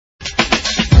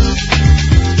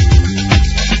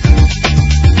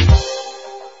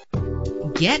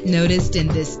Get noticed in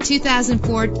this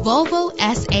 2004 Volvo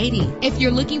S80. If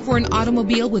you're looking for an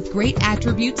automobile with great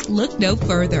attributes, look no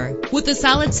further. With a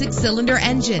solid 6-cylinder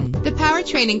engine, the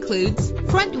powertrain includes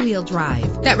front-wheel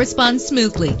drive that responds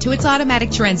smoothly to its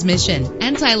automatic transmission.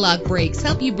 Anti-lock brakes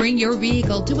help you bring your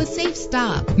vehicle to a safe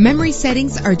stop. Memory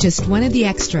settings are just one of the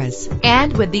extras.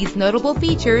 And with these notable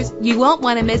features, you won't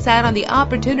want to miss out on the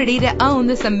opportunity to own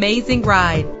this amazing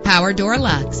ride. Power door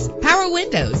locks, power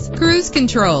windows, cruise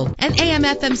control, and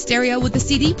AM/FM stereo with a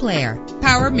CD player,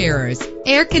 power mirrors,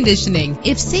 air conditioning.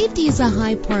 If safety is a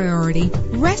high priority,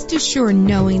 rest assured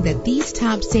knowing that these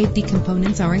top safety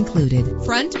components are included.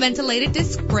 Front ventilated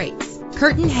disc brakes,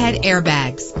 curtain head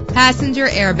airbags, passenger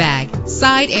airbag,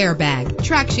 side airbag,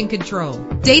 traction control,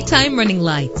 daytime running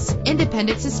lights,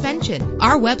 independent suspension.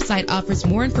 Our website offers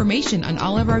more information on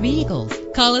all of our vehicles.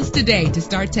 Call us today to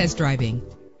start test driving.